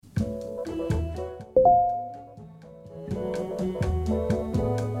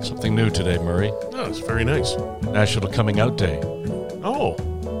something new today, Murray. Oh, it's very nice. National Coming Out Day. Oh.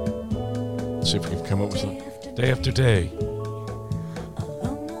 Let's see if we can come up with something. Day after day.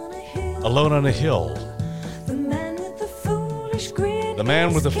 Alone on a hill. The man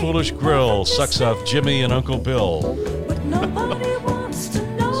with the foolish grill sucks off Jimmy and Uncle Bill.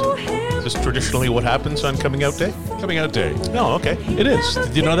 Is this traditionally what happens on Coming Out Day? Coming Out Day. No, okay. It is.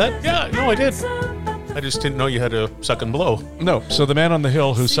 Did you know that? Yeah, no, I did. I just didn't know you had to suck and blow. No. So the man on the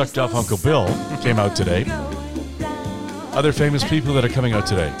hill who sucked off Uncle Bill came out today. Other famous people that are coming out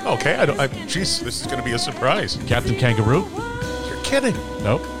today. Okay, jeez, this is going to be a surprise. Captain Kangaroo. You're kidding.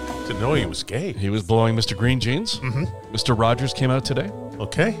 Nope. Didn't know he was gay. He was blowing Mr. Green Jeans. Mm-hmm. Mr. Rogers came out today.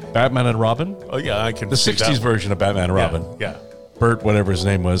 Okay. Batman and Robin. Oh, yeah, I can The see 60s that. version of Batman and Robin. Yeah. Bert, whatever his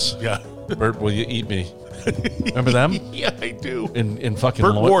name was. Yeah. Bert, will you eat me? Remember them? Yeah, I do. In fucking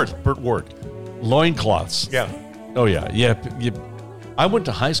Burt Ward. Loincloths. Yeah. Oh, yeah. Yeah. I went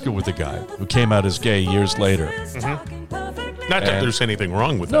to high school with a guy who came out as gay years later. Mm-hmm. Not that there's anything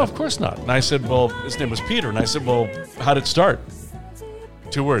wrong with that. No, of course not. And I said, well, his name was Peter. And I said, well, how did it start?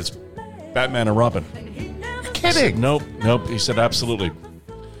 2 words. Batman and Robin. You're kidding. Said, nope. He said, absolutely.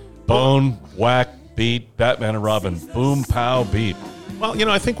 Bone, whack, beat, Batman and Robin. Boom, pow, beat.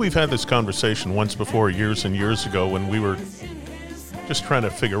 Well, I think we've had this conversation once before, years and years ago, when we were just trying to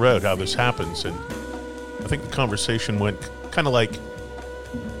figure out how this happens. And I think the conversation went kind of like,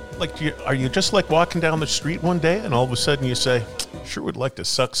 are you just like walking down the street one day and all of a sudden you say, sure would like to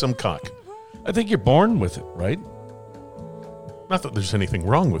suck some cock? I think you're born with it, right? Not that there's anything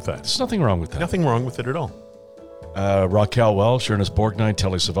wrong with that. There's nothing wrong with that. Nothing wrong with it at all. Raquel Welch, Ernest Borgnine,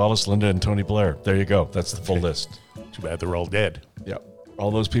 Telly Savalas, Linda, and Tony Blair. There you go. That's the full list. Too bad they're all dead. Yeah.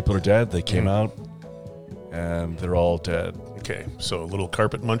 All those people are dead. They came out, and they're all dead. Okay, so a little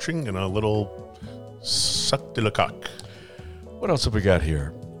carpet munching and a little suck de la cock. What else have we got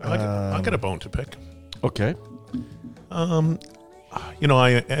here? I got a bone to pick. Okay. I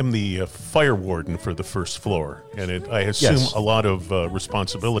am the fire warden for the first floor, and I assume Yes. a lot of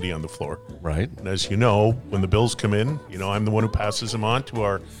responsibility on the floor. Right. And as you know, when the bills come in, I'm the one who passes them on to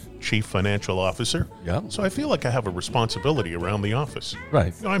our chief financial officer. Yeah. So I feel like I have a responsibility around the office.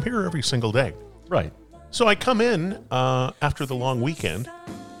 Right. I'm here every single day. Right. So I come in after the long weekend,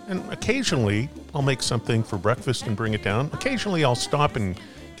 and occasionally I'll make something for breakfast and bring it down. Occasionally I'll stop and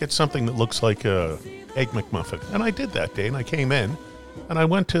get something that looks like a Egg McMuffin. And I did that day, and I came in, and I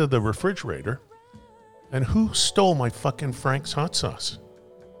went to the refrigerator, and who stole my fucking Frank's hot sauce?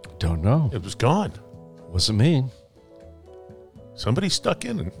 Don't know. It was gone. Wasn't me. Somebody snuck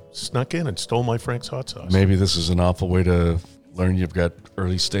in and stole my Frank's hot sauce. Maybe this is an awful way to learn you've got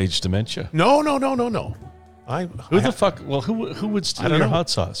early stage dementia. No. Who the fuck? Well, who would steal your hot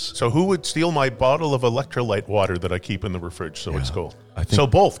sauce? So who would steal my bottle of electrolyte water that I keep in the fridge so it's cold? So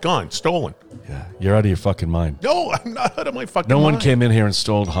both gone, stolen. Yeah, you're out of your fucking mind. No, I'm not out of my fucking No mind. one came in here and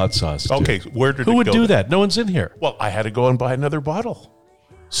stole hot sauce. Dude. Okay, where did Who it would go do then? that? No one's in here. Well, I had to go and buy another bottle.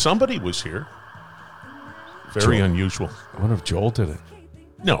 Somebody was here. Very Joel. unusual. I wonder if Joel did it.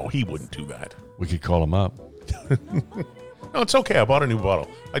 No, he wouldn't do that. We could call him up. No, it's okay. I bought a new bottle.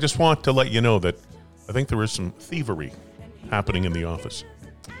 I just want to let you know that I think there is some thievery happening in the office.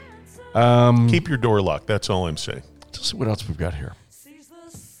 Keep your door locked. That's all I'm saying. Let's see what else we've got here.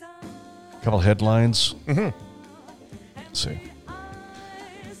 A couple headlines. Mm-hmm. Let's see.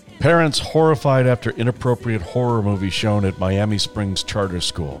 Parents horrified after inappropriate horror movie shown at Miami Springs Charter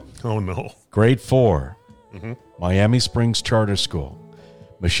School. Oh, no. Grade 4. Mm-hmm. Miami Springs Charter School.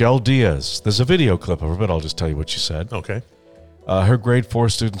 Michelle Diaz. There's a video clip of her, but I'll just tell you what she said. Okay. Her grade 4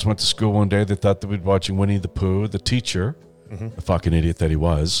 students went to school one day. They thought they would be watching Winnie the Pooh. The teacher, the fucking idiot that he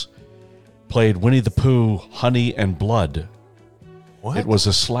was, played Winnie the Pooh, Honey and Blood. What? It was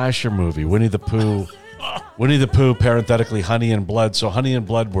a slasher movie. Winnie the Pooh, parenthetically, Honey and Blood. So Honey and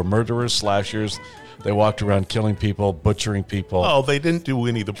Blood were murderers, slashers. They walked around killing people, butchering people. Oh, they didn't do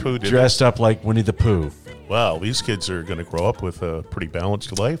Winnie the Pooh, did dressed up like Winnie the Pooh. Wow, these kids are going to grow up with a pretty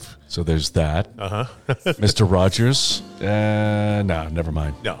balanced life. So there's that. Uh-huh. Mr. Rogers. No, never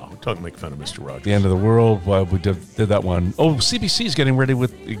mind. No, don't make fun of Mr. Rogers. The End of the World. Well, we did that one. Oh, CBC is getting rid of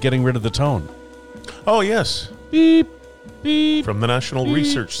the tone. Oh, yes. Beep, beep. From the National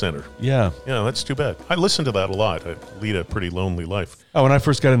Research Center. Yeah. Yeah, that's too bad. I listen to that a lot. I lead a pretty lonely life. Oh, when I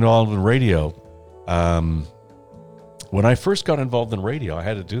first got involved in radio, I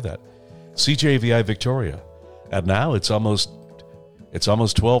had to do that. CJVI Victoria. And now it's almost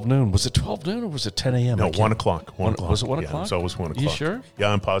 12 noon. Was it 12 noon or was it 10 a.m.? No, 1 o'clock. 1 o'clock. Was it 1 Yeah, o'clock? it's always 1 o'clock. You sure? Yeah,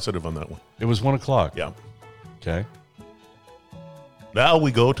 I'm positive on that one. It was 1 o'clock. Yeah. Okay. Now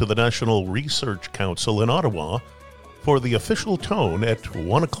we go to the National Research Council in Ottawa, for the official tone at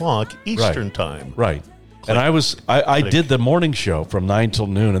 1 o'clock Eastern Time. Right. And I did the morning show from 9 till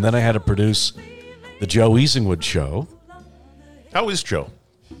noon, and then I had to produce the Joe Easingwood show. How is Joe?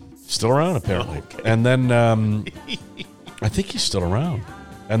 Still around, apparently. Oh, okay. And then I think he's still around.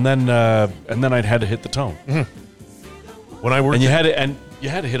 And then I'd had to hit the tone. Mm-hmm. When I worked, and you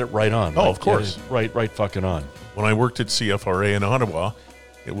had to hit it right on. Oh, of course, right fucking on. When I worked at CFRA in Ottawa,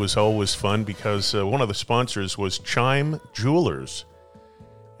 it was always fun because one of the sponsors was Chime Jewelers,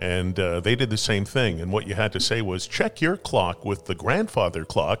 and they did the same thing. And what you had to say was, "Check your clock with the grandfather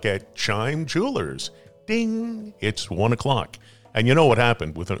clock at Chime Jewelers." Ding! It's 1 o'clock. And you know what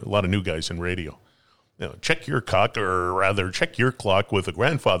happened with a lot of new guys in radio. You know, check your clock, or rather, check your clock with a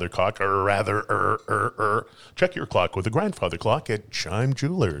grandfather clock, or rather, check your clock with a grandfather clock at Chime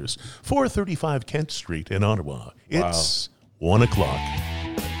Jewelers, 435 Kent Street in Ottawa. It's 1 o'clock.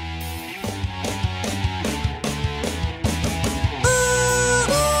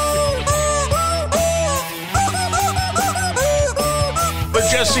 The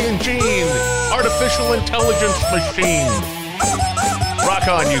Jesse and Jean Artificial Intelligence Machine. Rock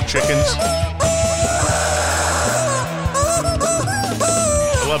on, you chickens.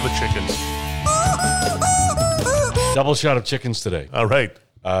 I love the chickens. Double shot of chickens today. All right.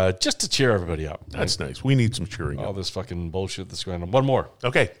 Just to cheer everybody up. That's nice. We need some cheering All up. this fucking bullshit that's going on. One more.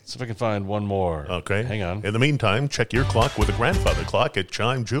 Okay. See if I can find one more. Okay. Hang on. In the meantime, check your clock with a grandfather clock at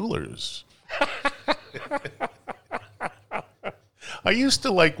Chime Jewelers. I used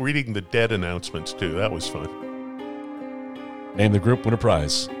to like reading the dead announcements, too. That was fun. Name the group, win a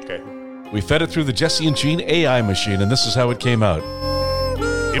prize. Okay. We fed it through the Jesse and Jean AI machine, and this is how it came out.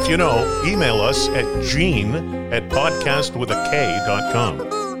 If you know, email us at gene@podcastwithak.com.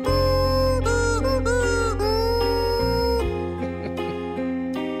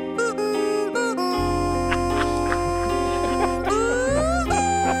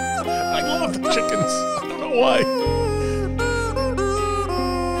 I love the chickens. I don't know why.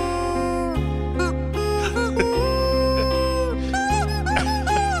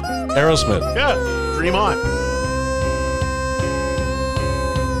 Aerosmith. Yeah, dream on.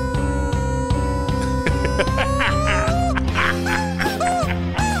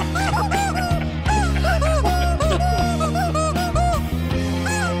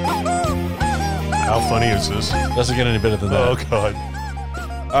 How funny is this? Doesn't get any better than that. Oh, God.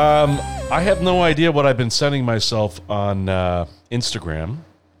 I have no idea what I've been sending myself on Instagram.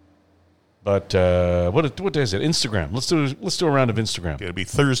 But what day is it? Instagram. Let's do a round of Instagram. It'll be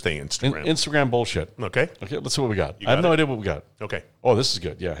Thursday Instagram. Instagram bullshit. Okay. Okay. Let's see what we got. You I have got no it? idea what we got. Okay. Oh, this is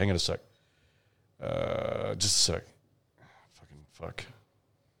good. Yeah. Hang on a sec. Just a sec. Fucking fuck.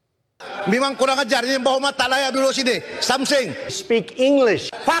 Memang kurang ajar ini bawa mata layar dulu sini. Something. Speak English.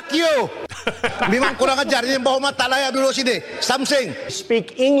 Fuck you. Memang kurang ajar ini bawa mata layar dulu sini. Something.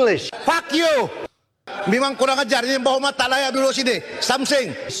 Speak English. Fuck you. Memang kurang ajar ini bawa mata layar dulu sini.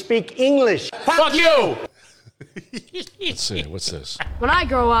 Something. Speak English. Fuck you! Let's see. What's this? When I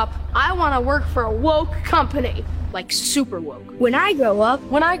grow up, I want to work for a woke company, like super woke. When I grow up,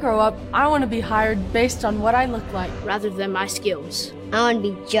 I want to be hired based on what I look like. Rather than my skills. I want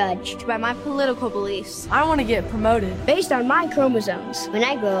to be judged By my political beliefs. I want to get promoted. based on my chromosomes. When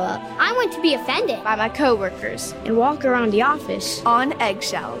I grow up, I want to be offended By my coworkers. and walk around the office. On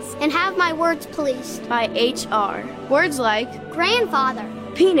eggshells. and have my words policed. By HR. Words like Grandfather.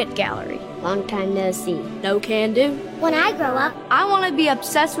 Peanut gallery. Long time no see. no can do. When I grow up, I want to be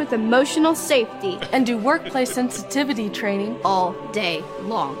obsessed with emotional safety And do workplace sensitivity training. all day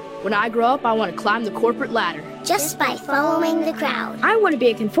long. When I grow up, I want to climb the corporate ladder. just by following the crowd. I want to be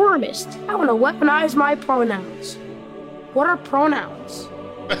a conformist. I want to weaponize my pronouns. What are pronouns?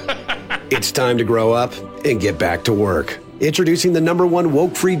 It's time to grow up and get back to work. Introducing the #1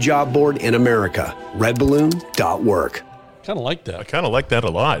 woke-free job board in America, redballoon.work. Kind of like I that, kind of like that a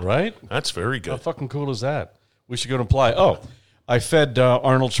lot. right? That's very How good. fucking cool is that? We should go and apply. Oh, I fed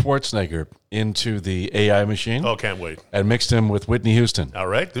Arnold Schwarzenegger into the AI machine Oh, can't wait. and mixed him with Whitney Houston. All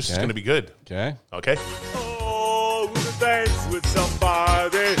right, this is Okay. going to be good. Okay. Okay. Oh, to dance with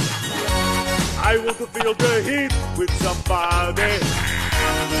somebody. I want to feel the heat with somebody.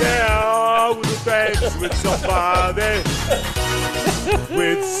 Yeah, I want to dance with somebody.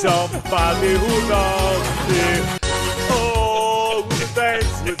 With somebody who loves me. Oh, to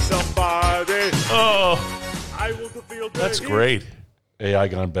dance with somebody. Oh, I want to feel the that's heat. great. AI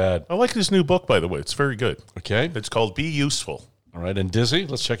gone bad. I like this new book, by the way. It's very good. Okay. It's called Be Useful. All right. And Dizzy.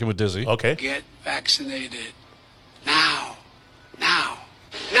 Let's check in with Dizzy. Okay. Get vaccinated. Now. Now.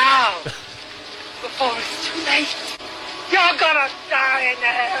 Now! Before it's too late. You're gonna die in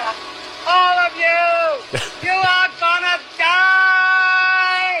there. All of you! You are gonna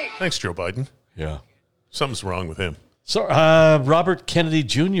Thanks, Joe Biden. Yeah. Something's wrong with him. So Robert Kennedy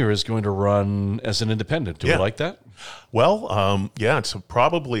Jr. is going to run as an independent. Do you like that? Well, it's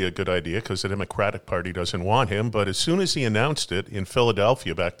probably a good idea because the Democratic Party doesn't want him. But as soon as he announced it in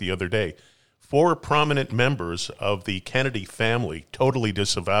Philadelphia back the other day, 4 prominent members of the Kennedy family totally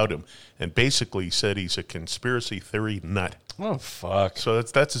disavowed him and basically said he's a conspiracy theory nut. Oh, fuck. So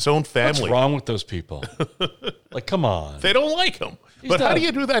that's his own family. What's wrong with those people? Like, come on. They don't like him. But how do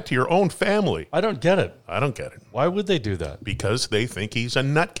you do that to your own family? I don't get it. I don't get it. Why would they do that? Because they think he's a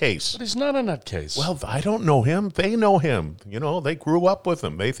nutcase. But he's not a nutcase. Well, I don't know him. They know him. You know, they grew up with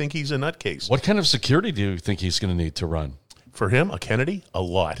him. They think he's a nutcase. What kind of security do you think he's going to need to run? For him, a Kennedy? A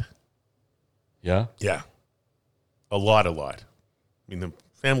lot. Yeah? Yeah. A lot. I mean, the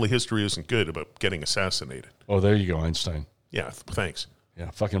family history isn't good about getting assassinated. Oh, there you go, Einstein. Yeah, thanks.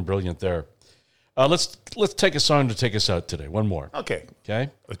 Yeah, fucking brilliant there. Let's take a song to take us out today. One more. Okay. Okay?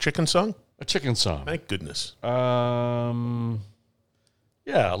 A chicken song? A chicken song. Thank goodness. Yeah,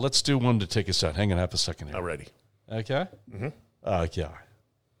 let's do one to take us out. Hang on half a second here. Alrighty. Okay? Mm-hmm. Okay.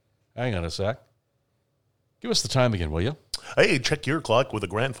 Hang on a sec. Give us the time again, will you? Hey, check your clock with a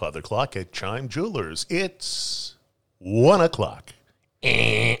grandfather clock at Chime Jewelers. It's 1 o'clock.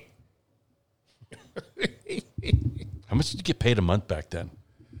 How much did you get paid a month back then?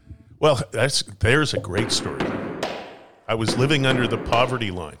 Well, there's a great story. I was living under the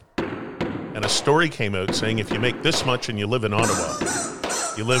poverty line, and a story came out saying if you make this much and you live in Ottawa,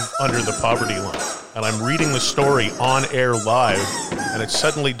 you live under the poverty line. And I'm reading the story on air live, and it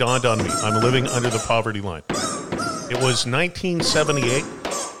suddenly dawned on me, I'm living under the poverty line. It was 1978.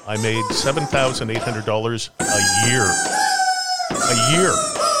 I made $7,800 a year. A year.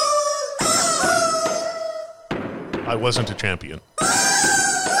 I wasn't a champion.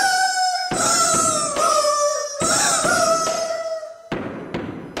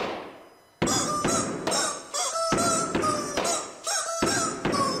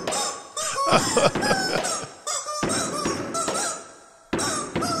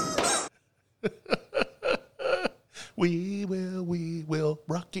 We will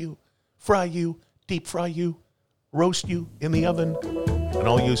rock you, fry you, deep fry you, roast you in the oven, and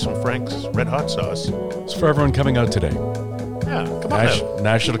I'll use some Frank's Red Hot sauce. It's for everyone coming out today. Yeah, come on out.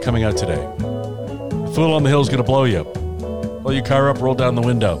 National coming out today. The Fool on the Hill is going to blow you. Pull your car up, roll down the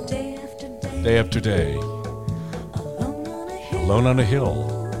window. Day after day. Alone on a hill.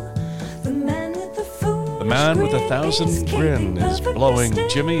 The man with 1,000 grin is blowing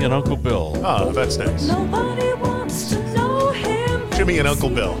Jimmy and Uncle Bill. Oh, that's nice. Jimmy and Uncle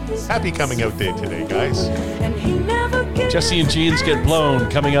Bill. Happy coming out day today, guys. Jesse and Jeans get blown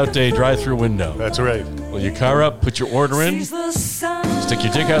coming out day drive-through window. That's right. Pull your car up, put your order in, stick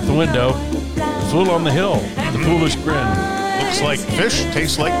your dick out the window. The Fool on the Hill, the foolish grin. Looks like fish,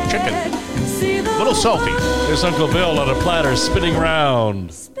 tastes like chicken. A little salty. There's Uncle Bill on a platter spinning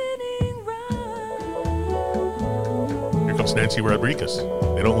round. Here comes Nancy Rodriguez.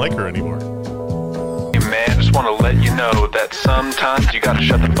 They don't like her anymore. Hey man, just want to let you know that sometimes you gotta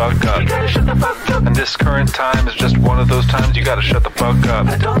shut the fuck up. And this current time is just one of those times you gotta shut the fuck up.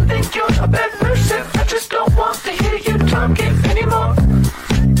 I don't think you're a bad person. I just don't want to hear you talking anymore.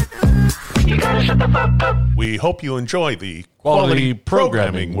 You gotta shut the fuck up. We hope you enjoy the quality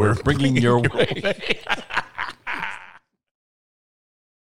programming we're bringing your way.